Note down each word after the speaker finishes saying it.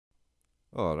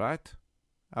All right.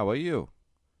 How are you?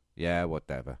 Yeah,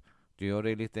 whatever. Do you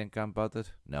really think I'm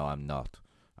bothered? No, I'm not.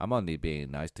 I'm only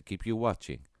being nice to keep you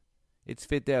watching. It's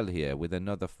Fidel here with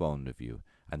another phone review,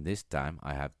 and this time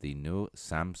I have the new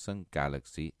Samsung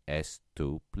Galaxy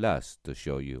S2 Plus to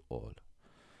show you all.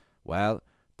 Well,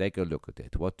 take a look at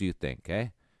it. What do you think, eh?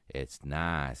 It's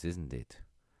nice, isn't it?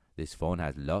 This phone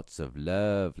has lots of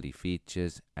lovely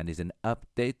features and is an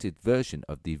updated version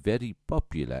of the very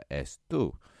popular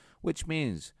S2, which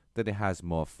means that it has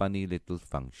more funny little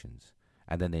functions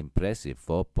and an impressive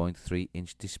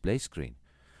 4.3-inch display screen,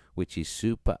 which is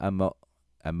super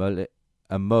AMOLED.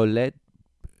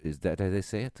 Is that how they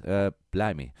say it?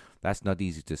 Blimey, that's not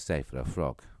easy to say for a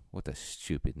frog. What a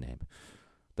stupid name.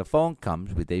 The phone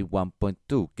comes with a 1.2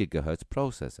 GHz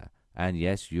processor, and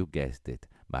yes, you guessed it,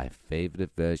 my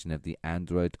favorite version of the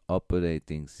Android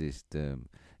operating system,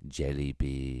 Jelly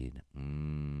Bean.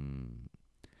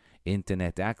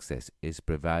 Internet access is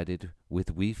provided with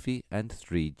Wi-Fi and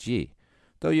 3G,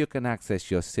 though you can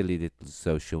access your silly little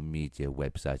social media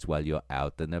websites while you're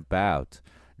out and about.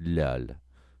 Lol.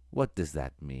 What does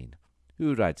that mean?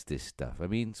 Who writes this stuff? It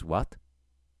means what?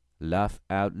 Laugh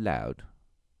out loud?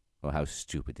 Or how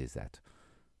stupid is that?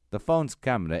 The phone's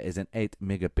camera is an 8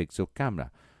 megapixel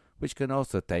camera, which can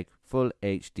also take full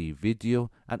HD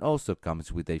video and also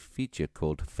comes with a feature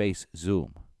called Face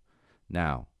Zoom.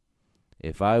 Now,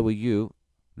 if I were you,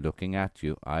 looking at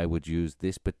you, I would use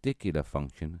this particular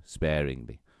function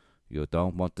sparingly. You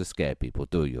don't want to scare people,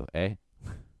 do you, eh?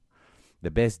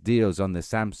 The best deals on the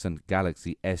Samsung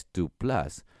Galaxy S2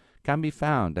 Plus can be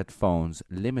found at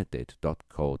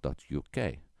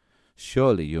phoneslimited.co.uk.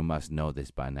 Surely you must know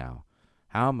this by now.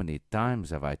 How many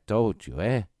times have I told you,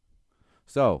 eh?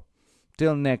 So,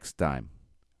 till next time,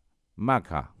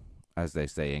 Magha, as they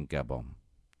say in Gabon,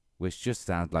 which just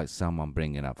sounds like someone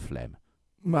bringing up phlegm.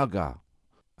 Magha.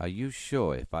 Are you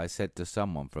sure if I said to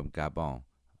someone from Gabon,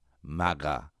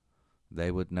 Magha,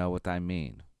 they would know what I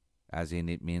mean? As in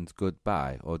it means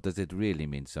goodbye, or does it really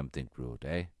mean something rude,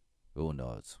 eh? Who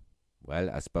knows? Well,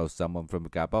 I suppose someone from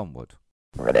Gabon would.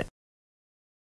 Ribbit.